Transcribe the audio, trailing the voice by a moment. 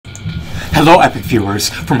Hello, epic viewers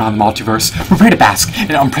from around the multiverse. We're ready to bask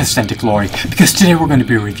in unprecedented glory because today we're going to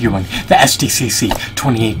be reviewing the SDCC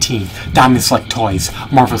 2018 Diamond Select Toys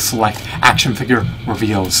Marvel Select Action Figure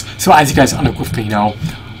Reveals. So as you guys unequivocally know,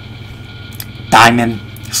 Diamond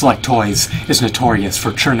Select Toys is notorious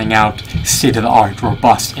for churning out state-of-the-art,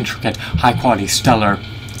 robust, intricate, high-quality, stellar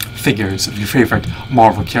figures of your favorite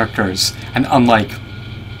Marvel characters. And unlike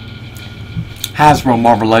Hasbro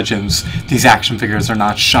Marvel Legends, these action figures are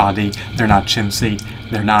not shoddy, they're not chintzy,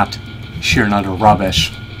 they're not sheer and utter rubbish.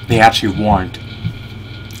 They actually warrant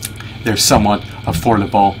their somewhat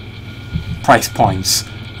affordable price points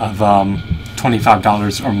of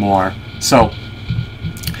 $25 or more. So,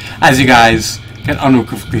 as you guys can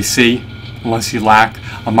unequivocally see, unless you lack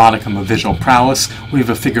a modicum of visual prowess, we have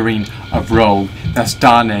a figurine of Rogue that's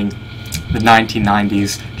donning the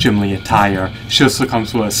 1990s Jim Lee attire. She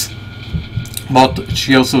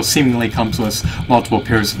also seemingly comes with multiple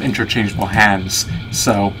pairs of interchangeable hands,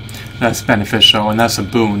 so that's beneficial, and that's a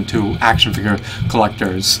boon to action figure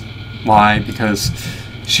collectors. Why? Because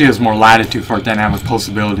she has more latitude for dynamic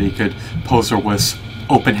posability. You could pose her with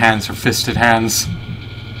open hands or fisted hands,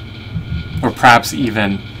 or perhaps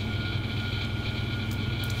even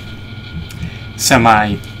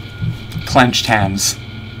semi-clenched hands,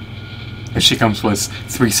 if she comes with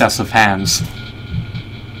 3 sets of hands.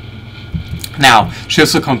 Now, she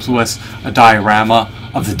also comes with a diorama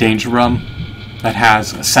of the Danger Room that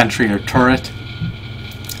has a sentry or turret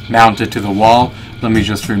mounted to the wall. Let me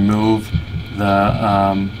just remove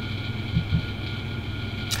the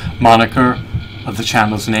moniker of the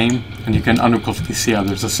channel's name, and you can unequivocally see how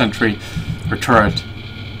there's a sentry or turret.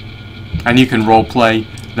 And you can roleplay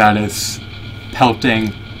that is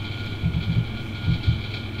pelting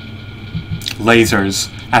lasers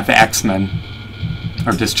at the X-Men,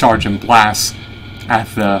 or discharging blasts at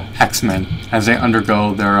the X-Men as they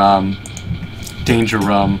undergo their Danger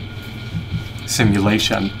Room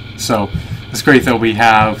simulation. So it's great that we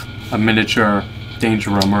have a miniature Danger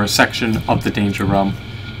Room, or a section of the Danger Room.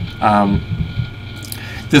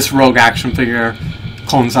 This Rogue action figure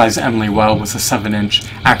coincides Emily well with a 7-inch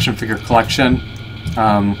action figure collection.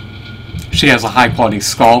 She has a high quality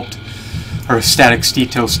sculpt. Her aesthetics,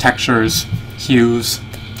 details, textures, hues,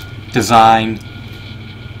 design,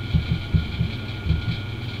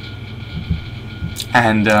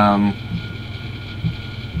 and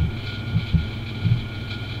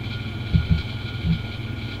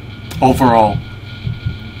overall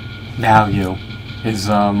value is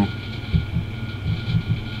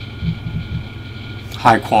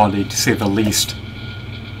high quality, to say the least.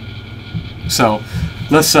 So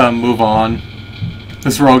let's move on.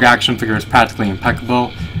 This Rogue action figure is practically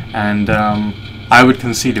impeccable, and I would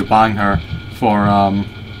consider buying her for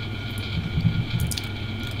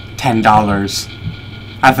 $10.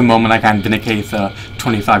 At the moment, I can vindicate the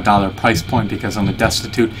 $25 price point because I'm a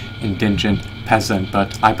destitute, indigent peasant,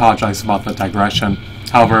 but I apologize about the digression.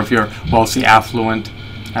 However, if you're wealthy, affluent,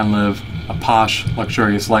 and live a posh,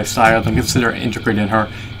 luxurious lifestyle, then consider integrating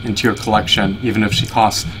her into your collection, even if she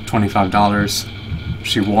costs $25.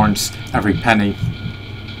 She warrants every penny.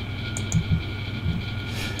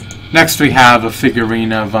 Next, we have a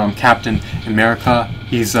figurine of Captain America.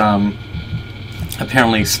 He's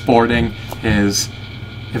apparently sporting his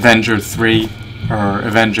Avengers 3 or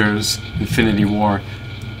Avengers Infinity War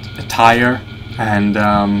attire, and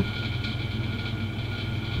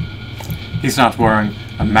he's not wearing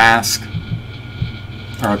a mask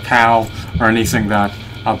or a cowl or anything that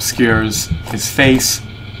obscures his face.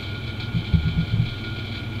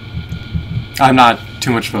 I'm not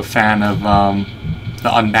too much of a fan of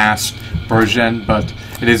the unmasked version, but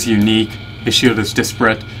it is unique. His shield is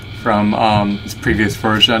disparate from his previous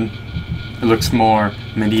version. It looks more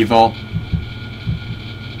medieval,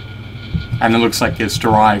 and it looks like it's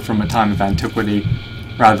derived from a time of antiquity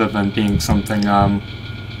rather than being something a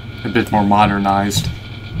bit more modernized.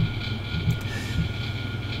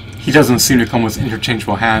 He doesn't seem to come with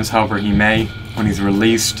interchangeable hands, however he may when he's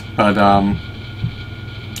released, but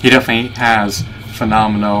he definitely has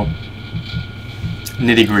phenomenal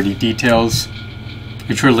nitty-gritty details.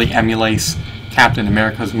 He truly emulates Captain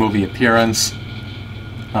America's movie appearance.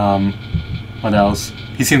 What else?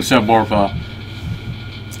 He seems to have more of a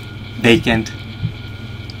vacant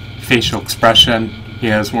facial expression. He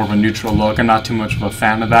has more of a neutral look. I'm not too much of a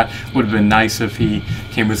fan of that. Would have been nice if he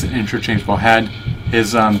came with an interchangeable head.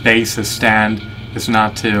 His base, his stand, is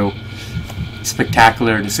not too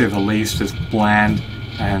spectacular, to say the least. It's bland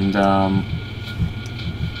and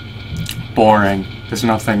boring. There's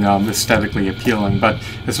nothing aesthetically appealing, but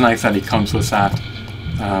it's nice that he comes with that.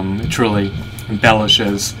 It truly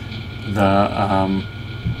embellishes the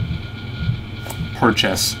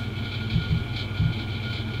purchase.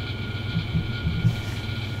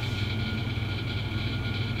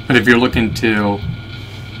 But if you're looking to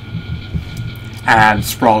add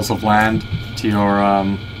sprawls of land to your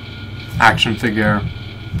action figure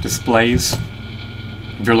displays,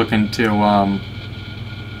 if you're looking to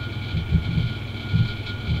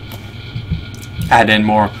add in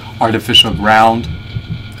more artificial ground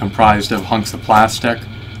comprised of hunks of plastic,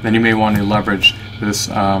 then you may want to leverage this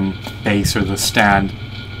base or the stand.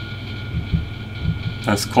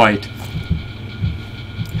 That's quite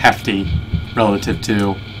hefty relative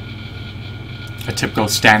to a typical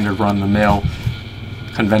standard run-of-the-mill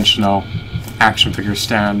conventional action figure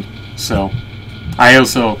stand. So I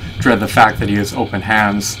also dread the fact that he has open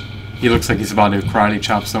hands. He looks like he's about to karate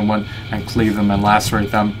chop someone and cleave them and lacerate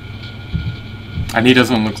them. And he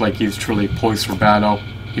doesn't look like he's truly poised for battle.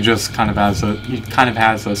 He just kind of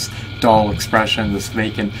has this dull expression, this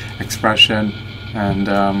vacant expression, and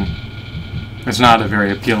it's not a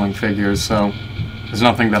very appealing figure, so there's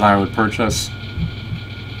nothing that I would purchase.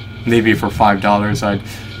 Maybe for $5 I'd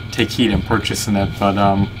take heed in purchasing it, but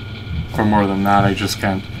for more than that I just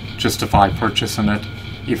can't justify purchasing it,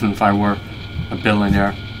 even if I were a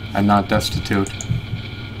billionaire and not destitute.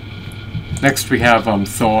 Next we have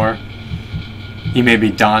Thor. He may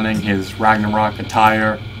be donning his Ragnarok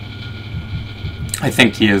attire. I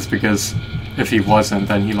think he is, because if he wasn't,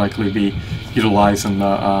 then he'd likely be utilizing the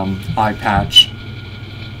eye patch.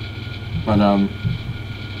 But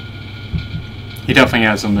he definitely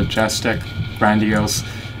has a majestic, grandiose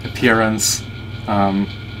appearance. I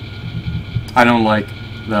don't like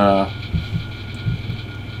the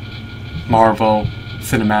Marvel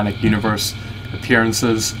Cinematic Universe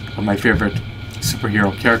appearances of my favorite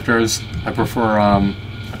superhero characters. I prefer a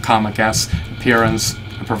comic-esque appearance.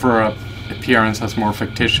 I prefer a appearance that's more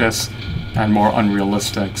fictitious and more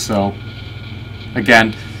unrealistic. So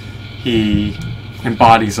again, he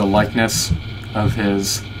embodies a likeness of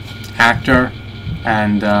his actor,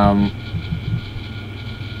 and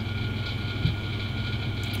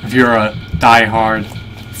if you're a die-hard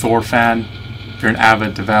Thor fan, if you're an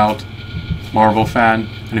avid, devout Marvel fan,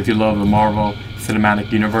 and if you love the Marvel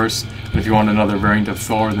Cinematic Universe, and if you want another variant of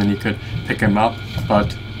Thor, then you could pick him up,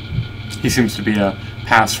 but he seems to be a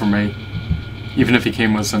pass for me. Even if he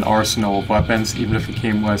came with an arsenal of weapons, even if he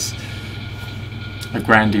came with a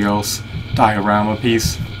grandiose diorama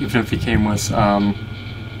piece, even if he came with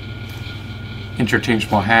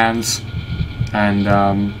interchangeable hands and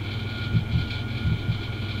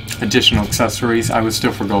additional accessories, I would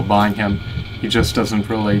still forgo buying him. He just doesn't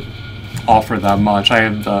really offer that much. I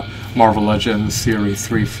have the Marvel Legends Series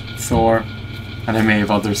 3 Thor, and I may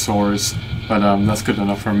have other Thors, but that's good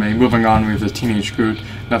enough for me. Moving on, we have the Teenage Groot.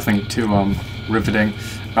 Nothing too riveting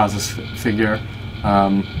about this figure.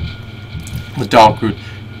 The Doll Groot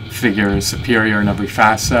figure is superior in every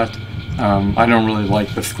facet. I don't really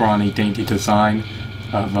like the scrawny, dainty design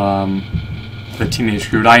of the Teenage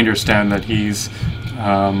Groot. I understand that he's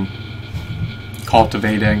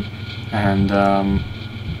cultivating, and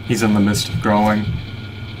he's in the midst of growing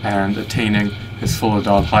and attaining his full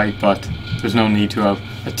adult height, but there's no need to have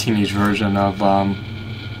a teenage version of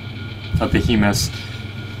Behemoth,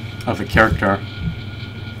 of a character.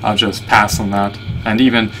 I'll just pass on that. And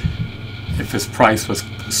even if his price was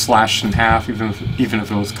slashed in half, even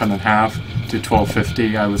if it was cut in half to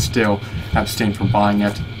 $12.50, I would still abstain from buying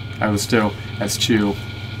it. I would still eschew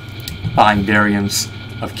buying variants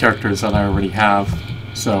of characters that I already have.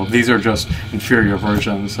 So these are just inferior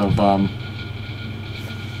versions of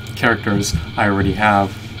characters I already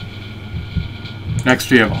have.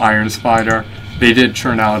 Next we have Iron Spider. They did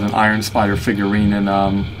churn out an Iron Spider figurine in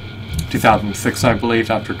 2006, I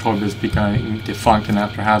believe, after Toy Biz became defunct and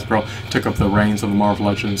after Hasbro took up the reins of the Marvel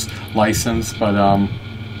Legends license. But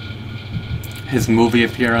his movie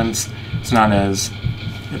appearance is not as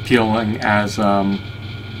appealing as the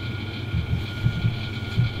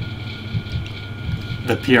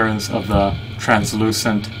appearance of the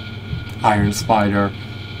translucent Iron Spider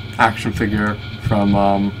action figure from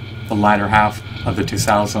the latter half of the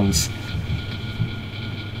 2000s.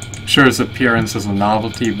 Sure, his appearance is a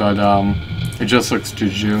novelty, but it just looks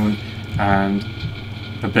jejune and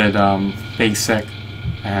a bit basic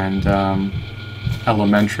and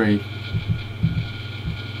elementary.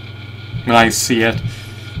 When I see it,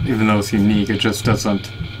 even though it's unique, it just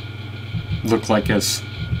doesn't look like it's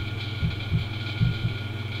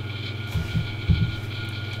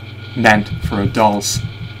meant for adults.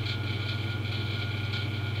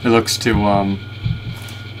 It looks too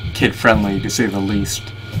kid-friendly, to say the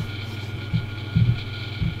least.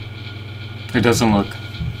 It doesn't look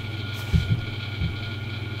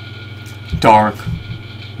dark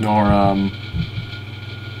nor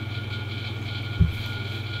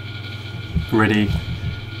gritty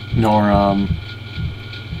nor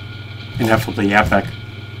ineffably epic.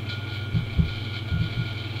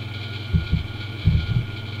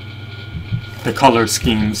 The color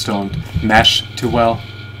schemes don't mesh too well,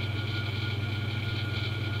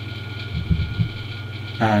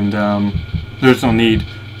 and there's no need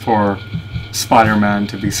for Spider-Man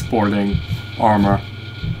to be sporting armor.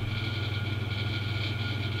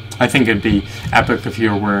 I think it'd be epic if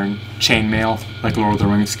you were wearing chainmail like Lord of the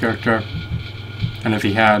Rings character, and if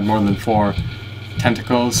he had more than 4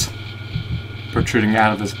 tentacles protruding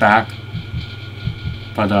out of his back.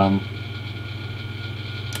 But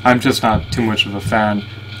I'm just not too much of a fan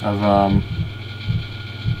of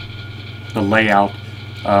the layout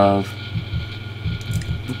of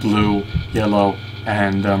the blue, yellow,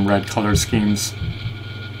 and red color schemes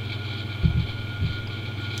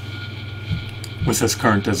with this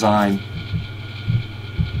current design.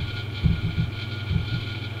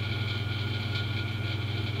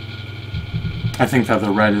 I think that the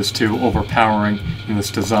red is too overpowering in this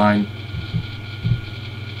design,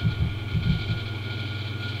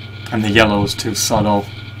 and the yellow is too subtle,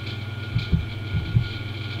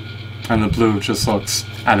 and the blue just looks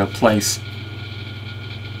out of place.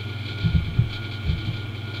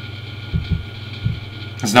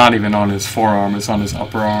 It's not even on his forearm, it's on his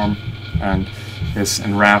upper arm, and it's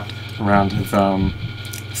enwrapped around his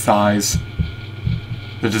thighs.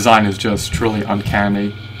 The design is just truly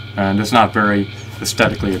uncanny, and it's not very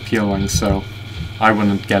aesthetically appealing, so I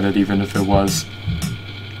wouldn't get it even if it was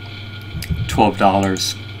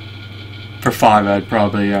 $12. For $5, I'd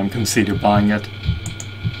probably consider buying it,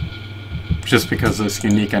 just because it's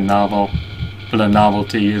unique and novel, but a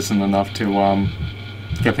novelty isn't enough to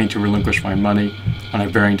get me to relinquish my money on a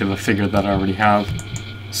variant of a figure that I already have.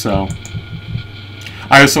 So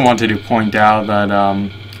I also wanted to point out that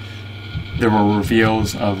there were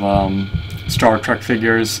reveals of Star Trek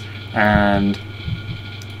figures, and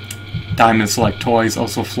Diamond Select Toys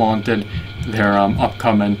also flaunted their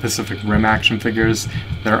upcoming Pacific Rim action figures,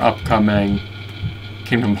 their upcoming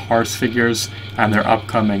Kingdom Hearts figures, and their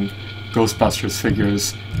upcoming Ghostbusters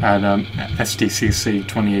figures at SDCC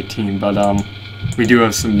 2018. But we do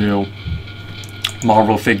have some new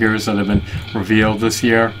Marvel figures that have been revealed this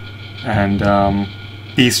year, and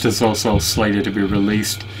Beast is also slated to be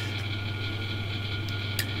released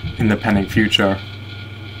in the pending future.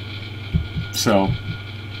 So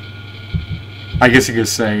I guess you could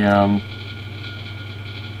say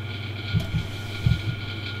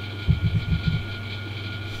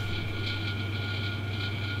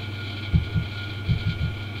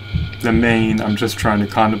the main, I'm just trying to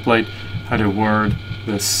contemplate how to word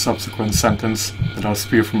this subsequent sentence that I'll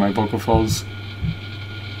spew from my vocal folds.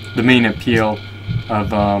 The main appeal of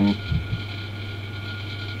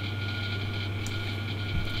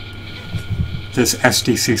this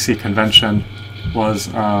SDCC convention was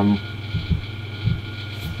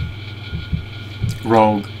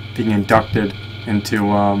Rogue being inducted into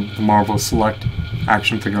the Marvel Select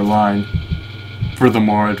action figure line.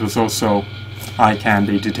 Furthermore, it was also eye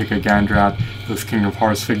candy to take a gander at those Kingdom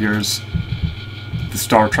Hearts figures, the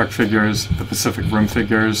Star Trek figures, the Pacific Rim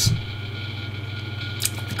figures,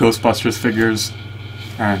 the Ghostbusters figures,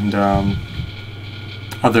 and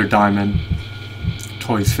other Diamond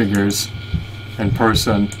Toys figures in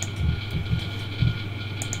person.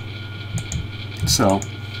 So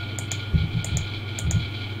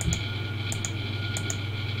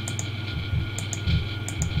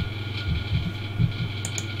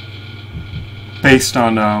based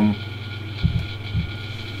on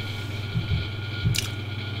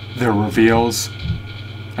their reveals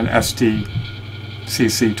at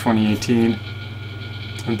SDCC 2018,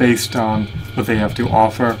 and based on what they have to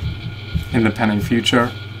offer in the pending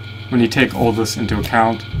future, when you take all this into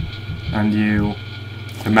account and you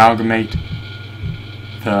amalgamate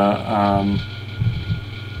the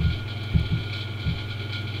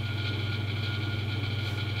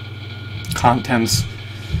contents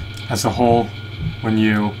as a whole, when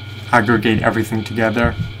you aggregate everything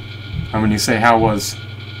together, and when you say how was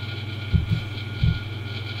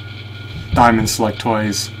Diamond Select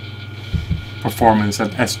Toys performance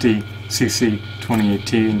at SDCC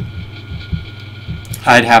 2018,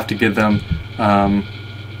 I'd have to give them an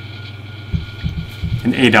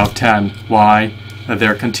 8 out of 10. Why?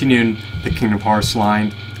 They're continuing the Kingdom Hearts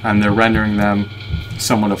line, and they're rendering them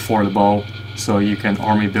somewhat affordable, so you can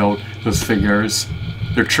army build those figures.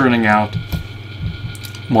 They're churning out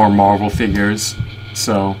more Marvel figures,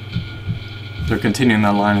 so they're continuing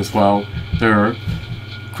that line as well. They're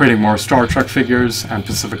creating more Star Trek figures and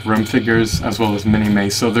Pacific Rim figures, as well as Mini-Me.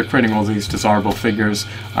 So they're creating all these desirable figures.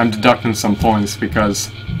 I'm deducting some points because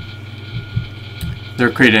they're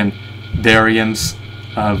creating variants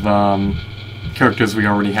of characters we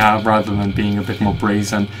already have, rather than being a bit more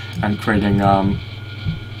brazen and creating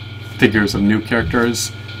figures of new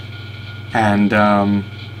characters. And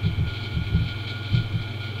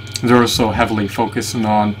they're also heavily focusing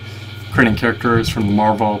on creating characters from the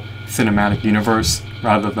Marvel Cinematic Universe,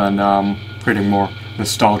 rather than creating more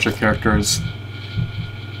nostalgia characters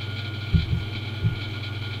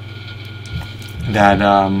that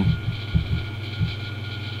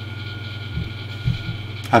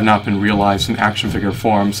have not been realized in action figure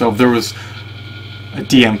form. So if there was a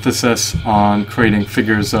de-emphasis on creating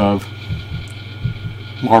figures of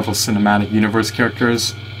Marvel Cinematic Universe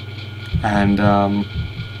characters, and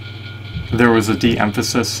there was a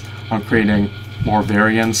de-emphasis on creating more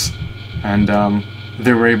variants, and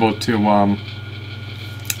they were able to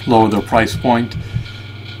lower their price point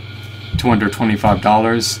to under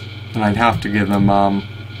 $25, and I'd have to give them a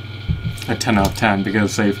 10 out of 10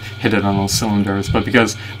 because they've hit it on all cylinders. But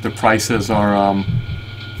because the prices are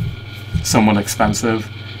somewhat expensive,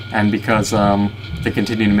 and because they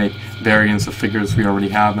continue to make variants of figures we already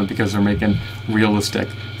have, and because they're making realistic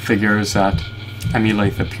figures that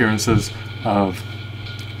emulate the appearances of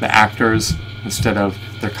the actors instead of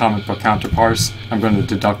their comic book counterparts, I'm going to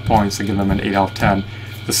deduct points and give them an 8 out of 10.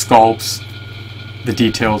 The sculpts, the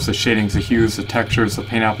details, the shadings, the hues, the textures, the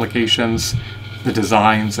paint applications, the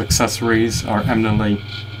designs, accessories are eminently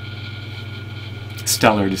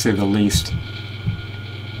stellar, to say the least.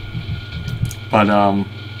 But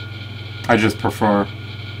I just prefer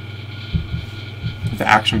the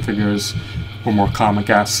action figures were more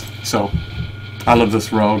comic-esque. So I love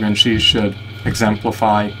this Rogue, and she should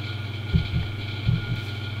exemplify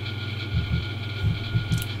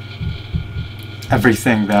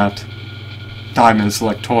everything that Diamond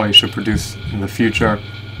Select Toys should produce in the future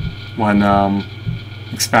when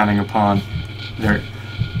expanding upon their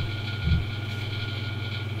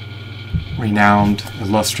renowned,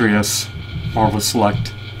 illustrious Marvel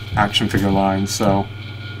Select action figure line. So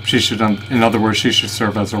she should, in other words, she should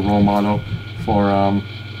serve as a role model for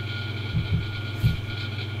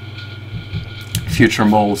future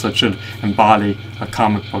molds that should embody a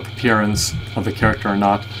comic book appearance of the character and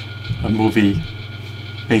not a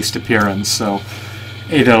movie-based appearance. So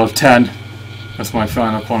 8 out of 10. That's my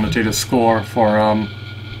final quantitative score for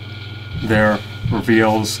their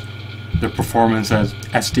reveals, their performance at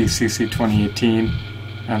SDCC 2018,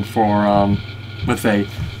 and for what they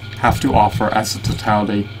have to offer as a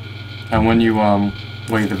totality. And when you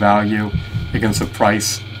weigh the value against the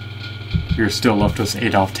price, you're still left with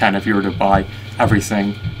 8 out of 10 if you were to buy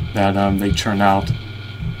everything that they churn out.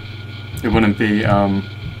 It wouldn't be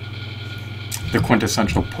the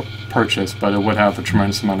quintessential purchase, but it would have a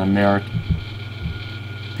tremendous amount of merit,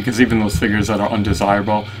 because even those figures that are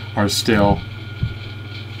undesirable are still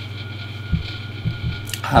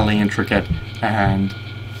highly intricate and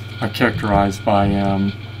are characterized by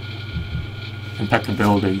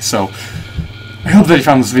impeccability. So I hope that you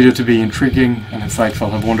found this video to be intriguing and insightful.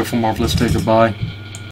 Have a wonderful, marvelous day. Goodbye.